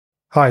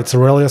Hi, it's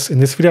Aurelius. In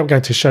this video, I'm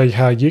going to show you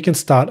how you can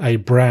start a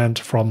brand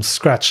from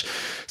scratch.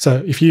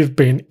 So if you've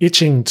been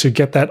itching to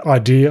get that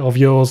idea of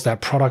yours,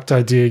 that product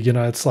idea,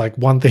 it's like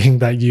one thing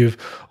that you've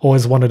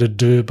always wanted to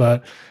do,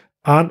 but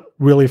aren't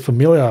really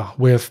familiar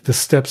with the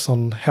steps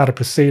on how to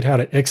proceed, how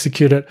to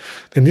execute it,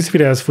 then this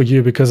video is for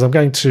you because I'm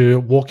going to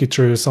walk you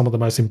through some of the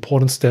most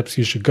important steps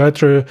you should go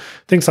through.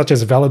 Things such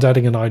as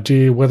validating an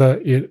idea,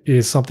 whether it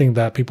is something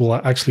that people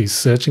are actually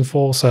searching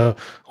for. So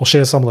I'll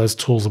share some of those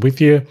tools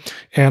with you,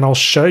 and I'll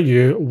show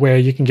you where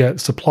you can get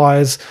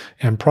supplies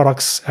and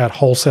products at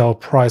wholesale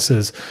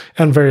prices,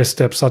 and various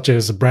steps such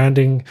as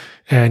branding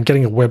and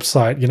getting a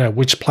website,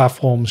 which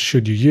platforms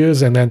should you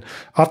use. And then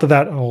after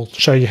that, I'll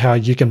show you how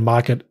you can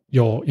market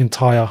your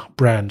entire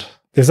brand.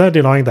 There's no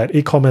denying that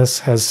e-commerce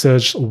has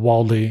surged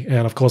wildly.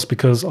 And of course,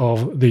 because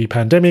of the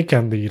pandemic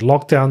and the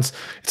lockdowns,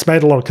 it's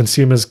made a lot of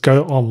consumers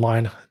go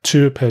online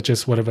to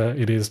purchase whatever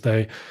it is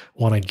they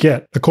want to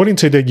get. According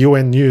to the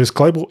UN News,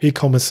 global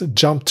e-commerce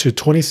jumped to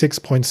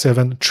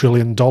 $26.7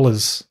 trillion.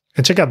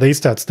 And check out these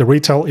stats. The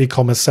retail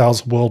e-commerce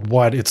sales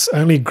worldwide, it's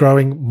only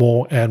growing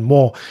more and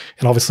more.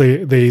 And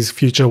obviously these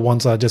future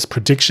ones are just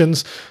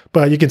predictions,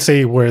 but you can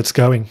see where it's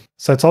going.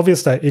 So it's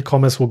obvious that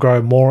e-commerce will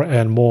grow more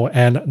and more,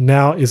 and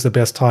now is the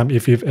best time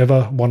if you've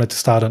ever wanted to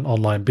start an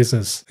online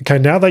business. Okay,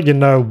 now that you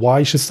know why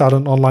you should start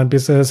an online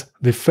business,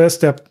 the first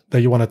step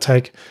that you want to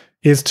take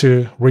is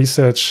to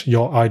research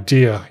your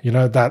idea,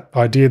 that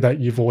idea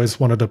that you've always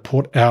wanted to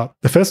put out.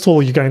 The first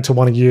tool you're going to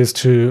want to use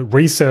to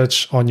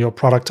research on your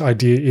product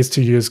idea is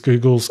to use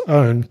Google's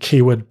own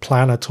Keyword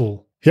Planner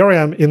tool. Here I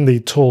am in the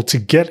tool. To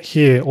get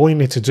here, all you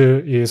need to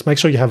do is make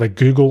sure you have a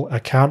Google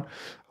account.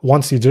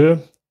 Once you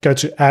do, go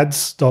to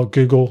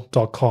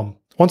ads.google.com.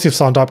 Once you've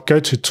signed up, go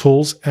to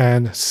Tools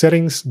and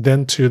Settings,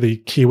 then to the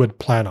Keyword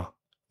Planner.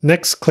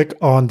 Next, click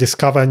on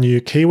Discover New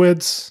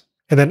Keywords,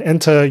 and then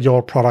enter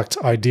your product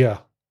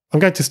idea. I'm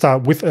going to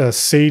start with a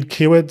seed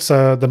keyword.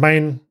 So the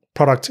main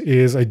product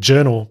is a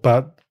journal,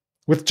 but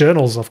with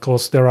journals, of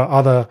course, there are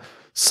other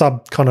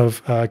sub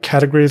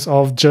categories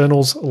of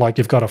journals, like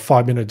you've got a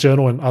 5-minute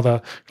journal and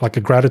other, like a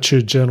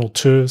gratitude journal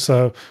too.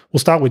 So we'll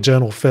start with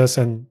journal first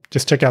and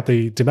just check out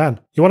the demand.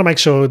 You want to make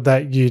sure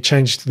that you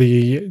change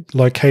the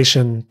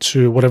location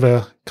to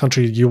whatever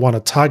country you want to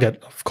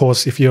target. Of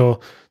course, if you're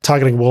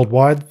targeting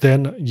worldwide,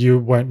 then you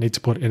won't need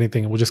to put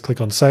anything. We'll just click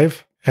on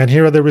save. And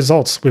here are the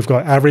results. We've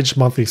got average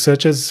monthly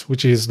searches,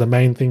 which is the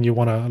main thing you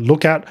want to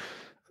look at,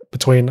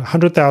 between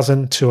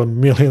 100,000 to 1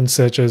 million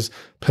searches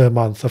per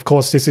month. Of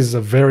course, this is a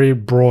very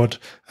broad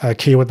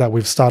keyword that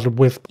we've started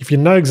with. If you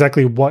know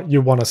exactly what you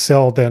want to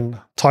sell, then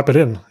type it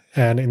in.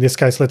 And in this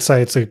case, let's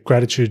say it's a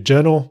gratitude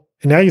journal.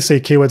 And now you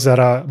see keywords that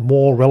are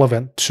more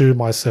relevant to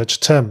my search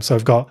term. So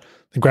I've got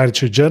the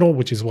gratitude journal,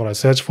 which is what I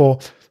search for,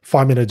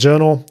 5-minute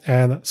journal,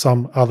 and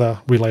some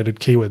other related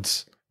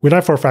keywords. We know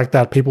for a fact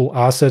that people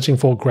are searching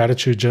for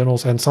gratitude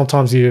journals, and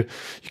sometimes you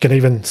can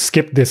even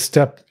skip this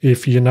step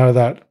if you know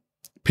that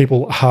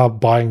people are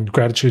buying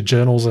gratitude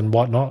journals and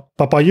whatnot.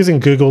 But by using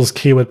Google's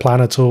Keyword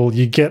Planner tool,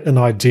 you get an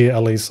idea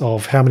at least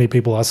of how many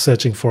people are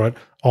searching for it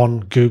on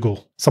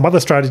Google. Some other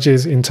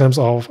strategies in terms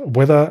of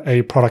whether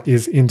a product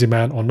is in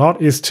demand or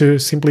not is to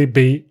simply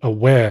be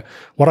aware.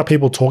 What are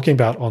people talking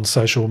about on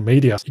social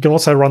media? You can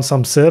also run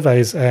some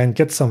surveys and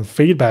get some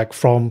feedback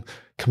from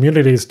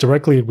communities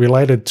directly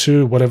related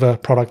to whatever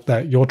product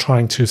that you're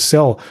trying to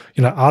sell.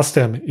 Ask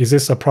them, is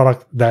this a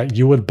product that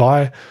you would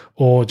buy?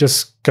 Or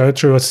just go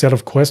through a set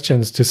of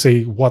questions to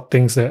see what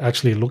things they're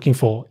actually looking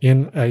for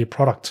in a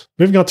product.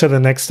 Moving on to the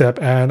next step,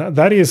 and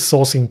that is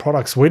sourcing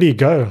products. Where do you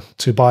go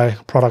to buy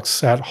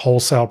products at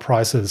wholesale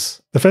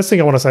prices? The first thing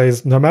I want to say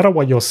is no matter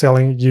what you're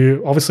selling,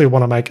 you obviously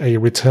want to make a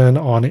return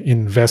on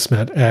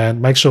investment and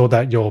make sure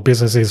that your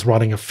business is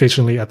running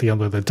efficiently at the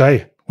end of the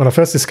day. When I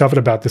first discovered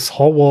about this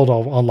whole world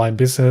of online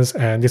business,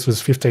 and this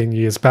was 15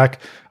 years back,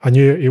 I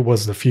knew it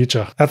was the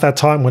future. At that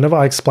time, whenever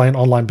I explained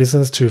online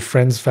business to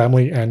friends,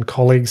 family, and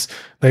colleagues,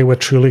 they were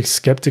truly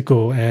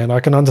skeptical, and I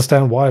can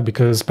understand why,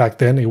 because back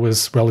then it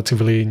was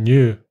relatively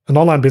new. An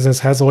online business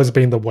has always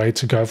been the way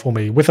to go for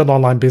me. With an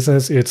online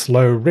business, it's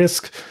low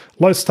risk,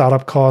 low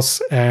startup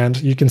costs,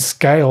 and you can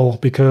scale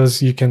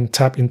because you can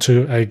tap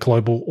into a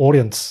global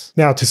audience.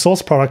 Now, to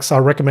source products, I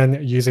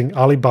recommend using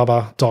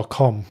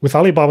Alibaba.com. With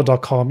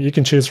Alibaba.com, you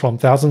can choose from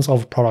thousands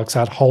of products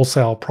at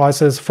wholesale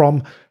prices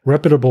from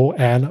reputable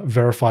and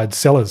verified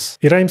sellers.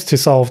 It aims to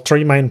solve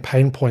 3 main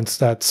pain points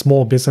that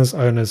small business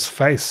owners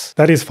face.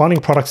 That is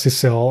finding products to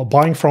sell,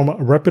 buying from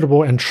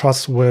reputable and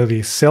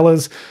trustworthy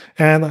sellers,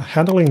 and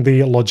handling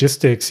the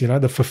logistics,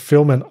 the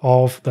fulfillment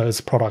of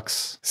those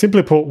products.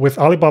 Simply put, with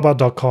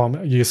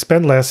Alibaba.com, you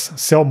spend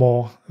less, sell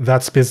more,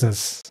 that's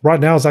business. Right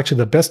now is actually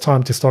the best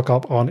time to stock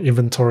up on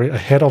inventory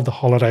ahead of the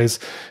holidays,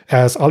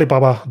 as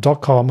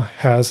Alibaba.com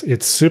has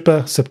its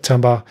Super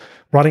September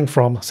running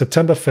from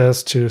September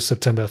 1st to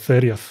September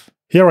 30th.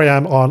 Here I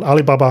am on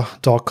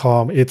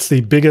Alibaba.com. It's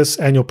the biggest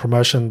annual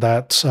promotion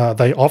that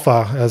they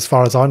offer, as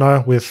far as I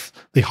know, with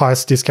the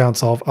highest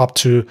discounts of up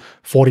to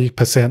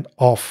 40%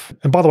 off.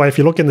 And by the way, if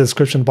you look in the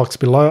description box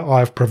below,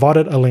 I've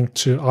provided a link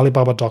to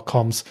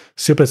Alibaba.com's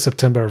Super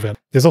September event.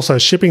 There's also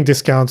shipping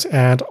discounts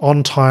and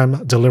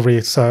on-time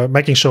delivery, so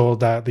making sure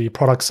that the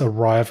products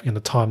arrive in a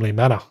timely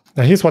manner.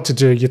 Now here's what to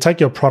do. You take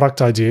your product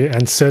idea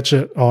and search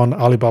it on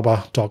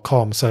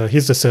Alibaba.com. So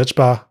here's the search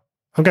bar.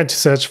 I'm going to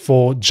search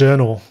for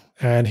journal.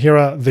 And here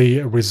are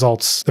the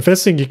results. The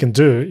first thing you can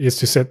do is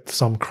to set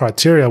some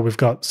criteria. We've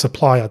got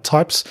supplier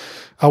types.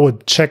 I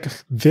would check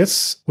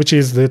this, which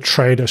is the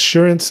trade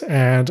assurance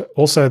and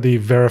also the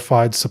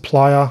verified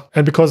supplier.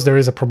 And because there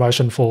is a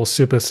promotion for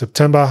Super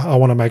September, I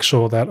want to make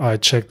sure that I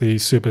check the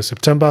Super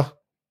September.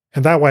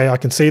 And that way I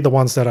can see the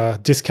ones that are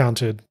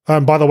discounted.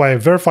 By the way,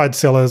 verified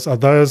sellers are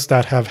those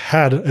that have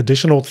had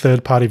additional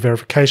third-party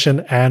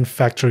verification and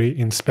factory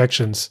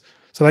inspections.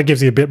 So that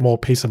gives you a bit more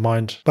peace of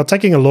mind. But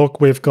taking a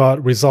look, we've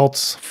got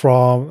results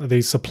from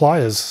the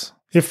suppliers.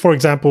 If, for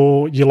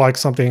example, you like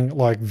something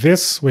like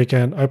this, we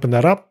can open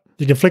that up.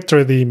 You can flick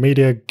through the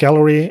media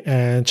gallery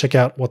and check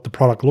out what the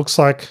product looks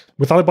like.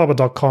 With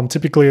Alibaba.com,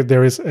 typically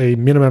there is a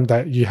minimum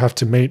that you have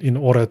to meet in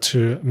order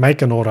to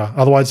make an order.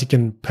 Otherwise, you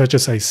can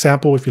purchase a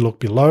sample if you look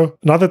below.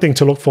 Another thing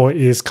to look for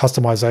is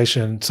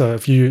customization. So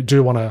if you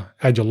do want to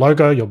add your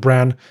logo, your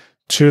brand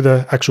to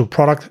the actual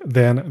product,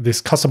 then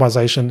this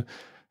customization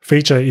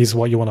feature is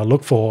what you want to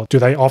look for. Do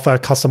they offer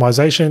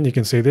customization? You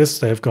can see this.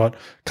 They've got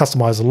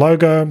customized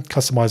logo,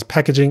 customized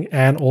packaging,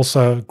 and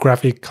also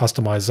graphic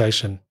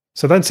customization.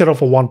 So don't settle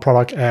for one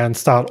product and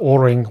start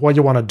ordering. What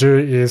you want to do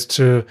is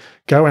to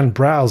go and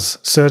browse,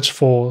 search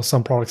for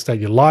some products that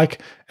you like.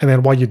 And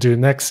then what you do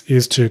next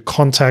is to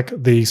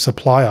contact the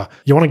supplier.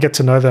 You want to get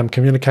to know them,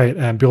 communicate,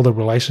 and build a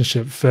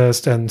relationship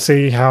first and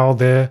see how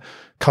their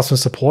customer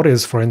support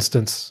is, for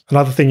instance.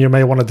 Another thing you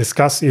may want to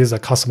discuss is a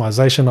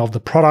customization of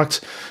the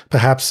product,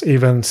 perhaps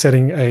even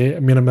setting a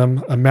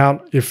minimum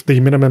amount. If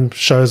the minimum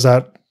shows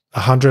that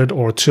 100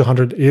 or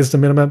 200 is the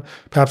minimum,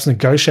 perhaps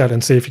negotiate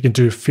and see if you can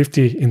do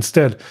 50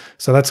 instead.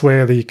 So that's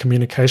where the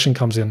communication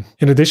comes in.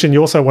 In addition, you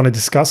also want to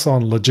discuss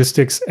on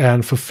logistics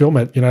and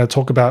fulfillment,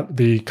 talk about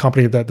the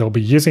company that they'll be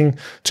using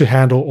to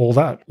handle all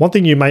that. One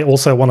thing you may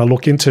also want to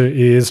look into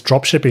is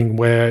drop shipping,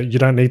 where you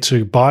don't need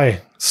to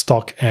buy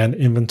stock and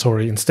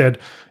inventory. Instead,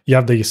 you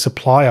have the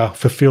supplier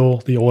fulfill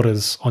the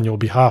orders on your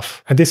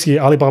behalf. And this year,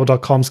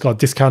 Alibaba.com's got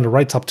discounted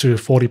rates up to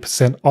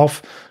 40%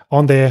 off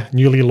on their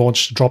newly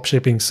launched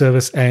dropshipping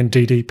service and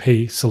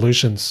DDP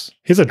solutions.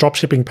 Here's a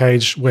dropshipping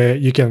page where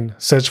you can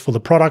search for the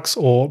products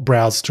or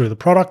browse through the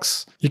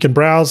products. You can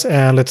browse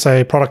and let's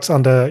say products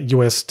under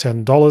US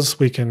 $10.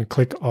 We can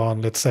click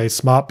on, let's say,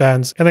 smart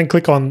bands, and then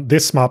click on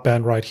this smart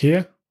band right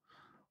here.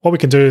 What we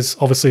can do is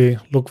obviously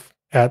look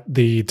at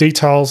the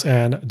details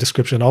and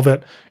description of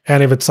it.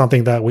 And if it's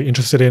something that we're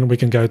interested in, we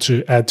can go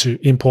to add to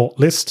import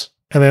list.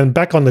 And then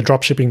back on the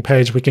dropshipping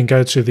page, we can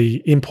go to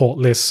the import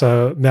list.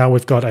 So now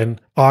we've got an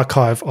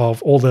archive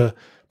of all the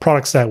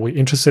products that we're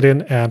interested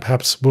in and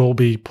perhaps we'll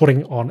be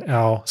putting on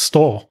our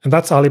store. And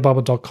that's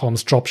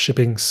Alibaba.com's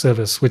dropshipping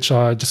service, which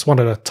I just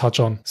wanted to touch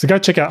on. So go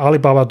check out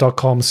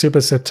Alibaba.com Super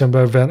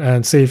September event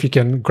and see if you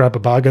can grab a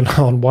bargain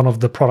on one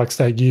of the products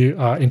that you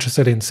are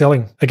interested in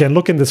selling. Again,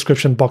 look in the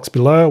description box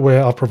below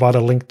where I'll provide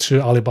a link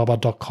to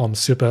Alibaba.com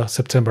Super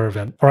September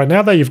event. All right,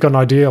 now that you've got an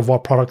idea of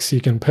what products you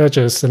can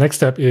purchase, the next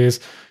step is,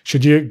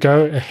 should you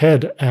go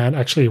ahead and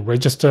actually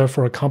register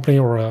for a company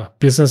or a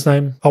business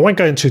name? I won't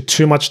go into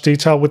too much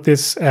detail with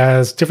this,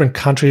 as different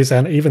countries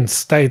and even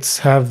states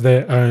have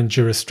their own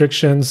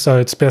jurisdictions. So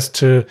it's best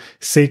to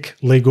seek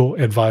legal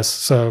advice.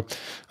 So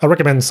I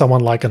recommend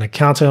someone like an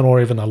accountant or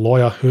even a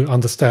lawyer who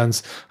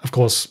understands, of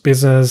course,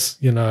 business,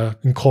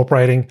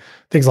 incorporating,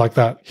 things like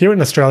that. Here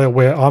in Australia,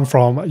 where I'm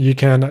from, you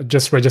can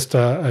just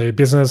register a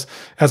business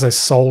as a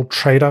sole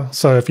trader.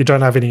 So if you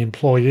don't have any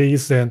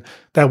employees, then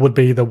that would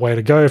be the way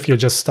to go if you're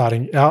just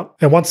starting out.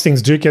 And once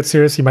things do get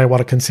serious, you may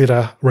want to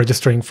consider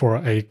registering for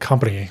a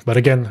company. But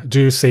again,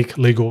 do seek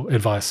legal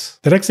advice.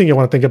 The next thing you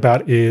want to think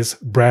about is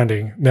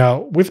branding. Now,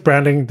 with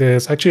branding,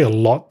 there's actually a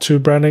lot to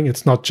branding.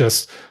 It's not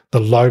just the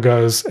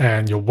logos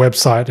and your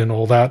website and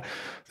all that.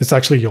 It's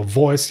actually your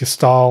voice, your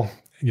style,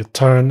 your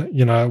tone,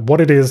 what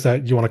it is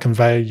that you want to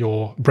convey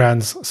your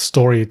brand's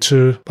story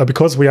to. But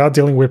because we are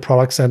dealing with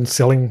products and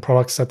selling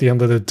products at the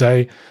end of the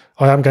day,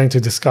 I am going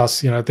to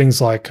discuss, things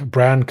like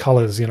brand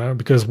colors,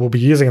 because we'll be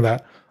using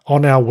that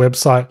on our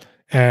website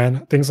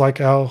and things like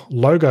our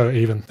logo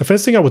even. The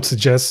first thing I would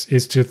suggest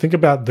is to think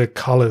about the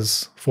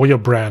colors for your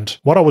brand.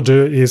 What I would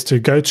do is to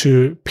go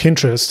to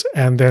Pinterest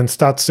and then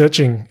start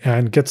searching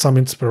and get some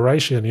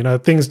inspiration,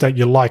 things that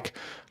you like.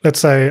 Let's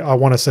say I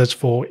want to search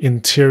for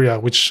interior,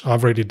 which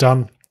I've already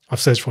done. I've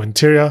searched for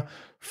interior,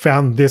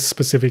 found this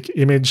specific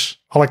image.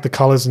 I like the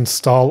colors and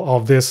style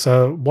of this.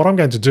 So what I'm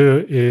going to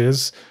do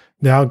is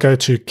Now go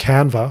to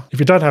Canva. If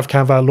you don't have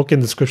Canva, look in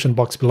the description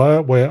box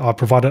below where I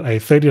provided a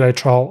 30-day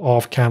trial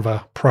of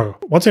Canva Pro.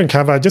 Once you're in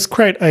Canva, just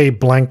create a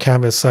blank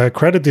canvas. So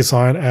create a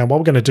design, and what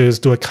we're going to do is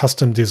do a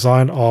custom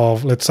design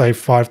of, let's say,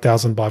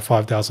 5,000 by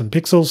 5,000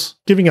 pixels,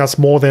 giving us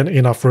more than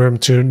enough room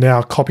to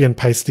now copy and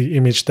paste the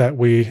image that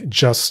we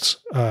just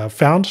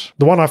found.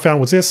 The one I found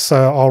was this,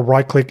 so I'll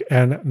right click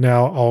and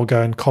now I'll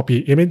go and copy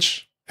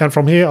image. And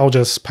from here, I'll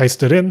just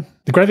paste it in.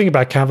 The great thing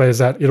about Canva is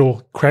that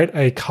it'll create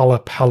a color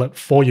palette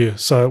for you.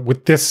 So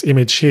with this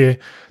image here,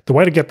 the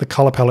way to get the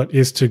color palette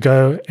is to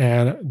go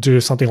and do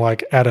something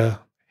like add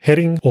a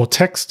heading or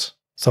text.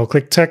 So I'll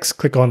click text,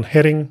 click on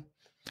heading,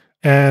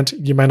 and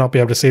you may not be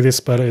able to see this,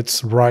 but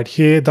it's right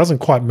here. It doesn't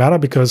quite matter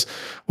because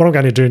what I'm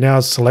going to do now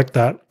is select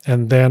that,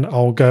 and then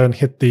I'll go and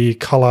hit the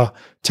color,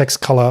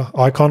 text color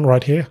icon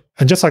right here.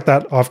 And just like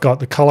that, I've got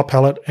the color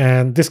palette,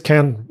 and this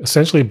can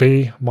essentially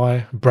be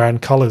my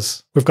brand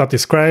colors. We've got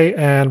this gray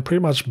and pretty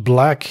much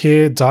black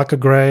here, darker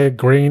gray,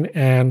 green,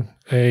 and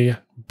a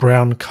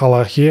brown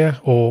color here,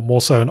 or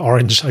more so an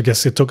orange. I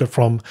guess it took it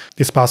from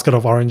this basket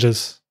of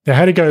oranges. Now,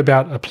 how do you go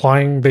about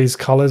applying these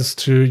colors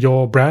to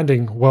your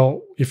branding?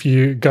 Well, if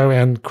you go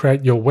and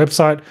create your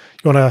website,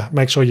 you want to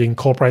make sure you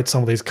incorporate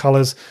some of these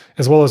colors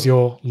as well as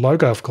your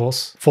logo, of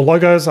course. For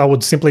logos, I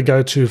would simply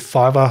go to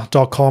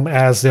fiverr.com,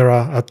 as there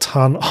are a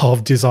ton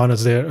of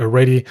designers there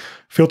already.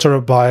 Filter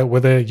it by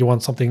whether you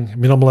want something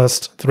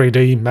minimalist,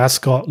 3D,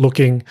 mascot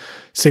looking,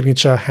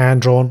 signature,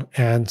 hand-drawn,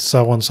 and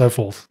so on and so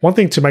forth. One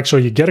thing to make sure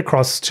you get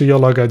across to your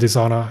logo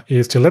designer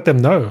is to let them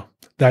know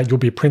that you'll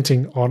be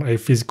printing on a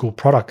physical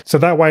product. So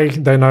that way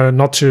they know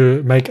not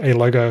to make a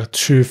logo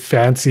too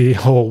fancy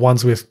or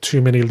ones with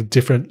too many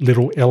different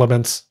little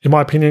elements. In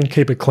my opinion,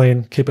 keep it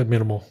clean, keep it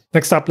minimal.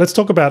 Next up, let's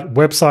talk about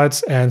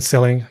websites and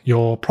selling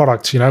your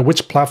products. You know,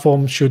 which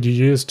platform should you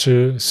use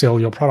to sell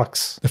your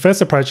products? The first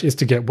approach is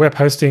to get web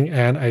hosting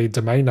and a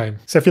domain name.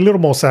 So if you're a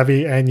little more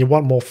savvy and you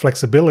want more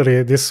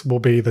flexibility, this will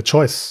be the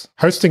choice.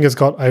 Hosting has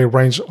got a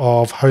range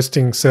of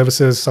hosting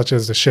services such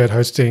as the shared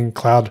hosting,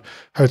 cloud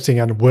hosting,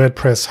 and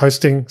WordPress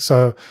hosting.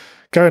 So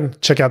go and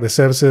check out their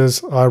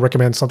services. I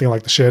recommend something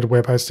like the shared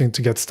web hosting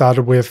to get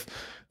started with.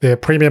 Their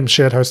premium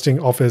shared hosting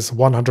offers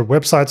 100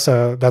 websites,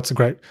 so that's a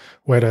great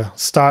way to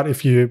start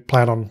if you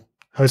plan on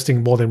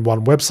hosting more than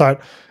one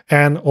website,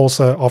 and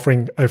also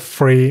offering a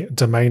free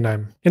domain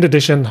name. In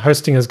addition,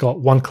 hosting has got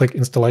one-click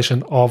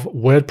installation of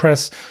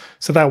WordPress,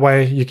 so that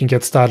way you can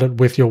get started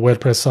with your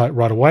WordPress site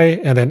right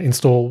away and then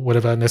install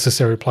whatever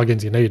necessary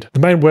plugins you need. The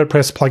main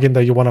WordPress plugin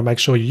that you want to make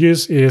sure you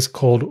use is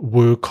called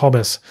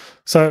WooCommerce.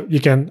 So you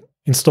can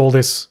install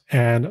this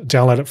and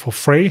download it for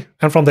free.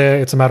 And from there,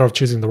 it's a matter of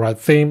choosing the right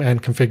theme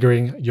and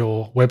configuring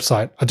your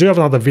website. I do have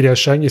another video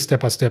showing you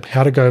step-by-step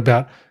how to go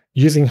about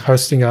using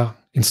Hostinger,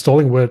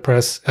 installing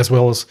WordPress, as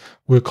well as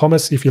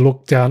WooCommerce if you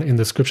look down in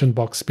the description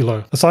box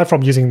below. Aside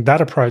from using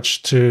that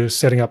approach to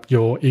setting up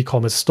your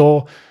e-commerce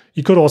store,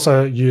 you could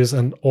also use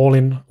an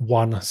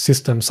all-in-one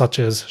system such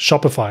as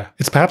Shopify.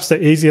 It's perhaps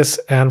the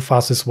easiest and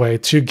fastest way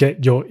to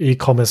get your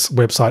e-commerce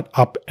website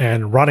up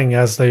and running,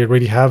 as they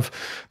already have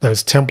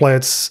those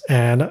templates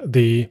and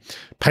the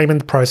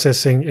payment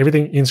processing,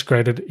 everything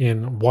integrated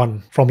in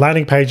one. From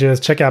landing pages,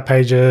 checkout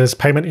pages,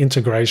 payment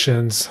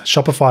integrations,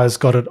 Shopify's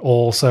got it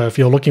all. So if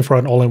you're looking for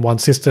an all-in-one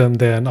system,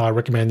 then I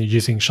recommend you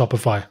using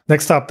Shopify.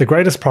 Next up, the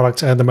greatest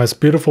product and the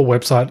most beautiful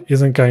website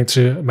isn't going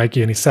to make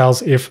you any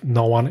sales if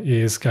no one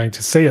is going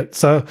to see it.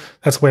 So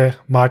that's where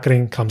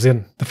marketing comes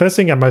in. The first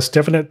thing and most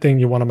definite thing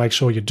you want to make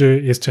sure you do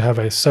is to have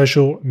a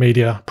social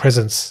media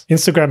presence.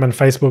 Instagram and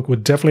Facebook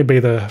would definitely be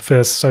the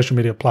first social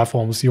media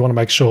platforms you want to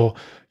make sure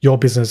your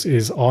business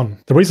is on.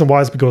 The reason why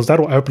is because that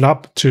will open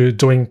up to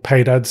doing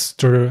paid ads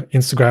through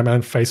Instagram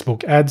and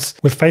Facebook ads.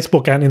 With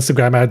Facebook and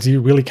Instagram ads, you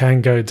really can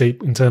go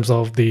deep in terms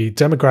of the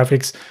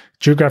demographics,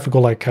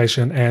 geographical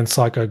location, and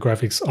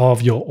psychographics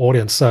of your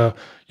audience. So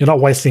you're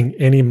not wasting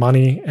any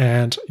money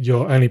and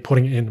you're only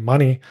putting in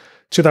money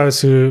to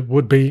those who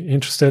would be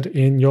interested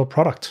in your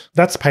product.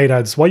 That's paid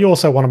ads. What you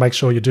also want to make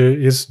sure you do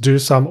is do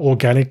some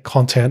organic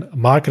content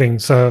marketing.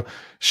 So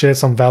share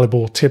some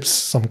valuable tips,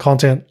 some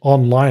content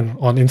online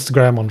on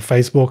Instagram, on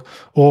Facebook,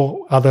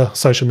 or other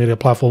social media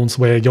platforms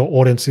where your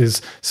audience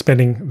is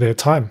spending their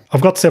time.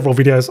 I've got several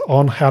videos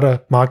on how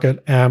to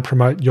market and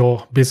promote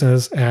your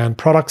business and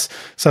products,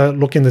 so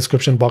look in the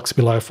description box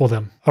below for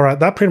them. All right,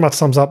 that pretty much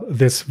sums up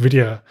this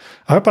video.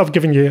 I hope I've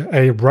given you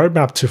a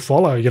roadmap to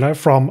follow, you know,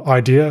 from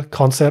idea,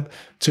 concept,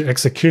 to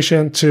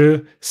execution,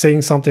 to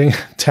seeing something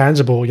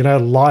tangible, you know,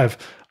 live,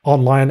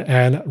 online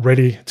and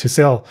ready to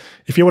sell.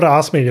 If you were to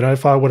ask me, you know,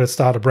 if I were to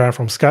start a brand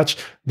from scratch,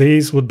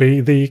 these would be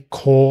the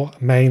core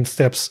main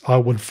steps I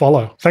would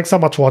follow. Thanks so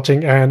much for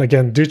watching. And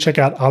again, do check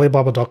out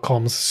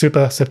Alibaba.com's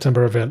Super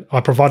September event.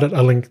 I provided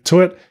a link to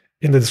it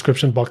in the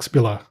description box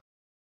below.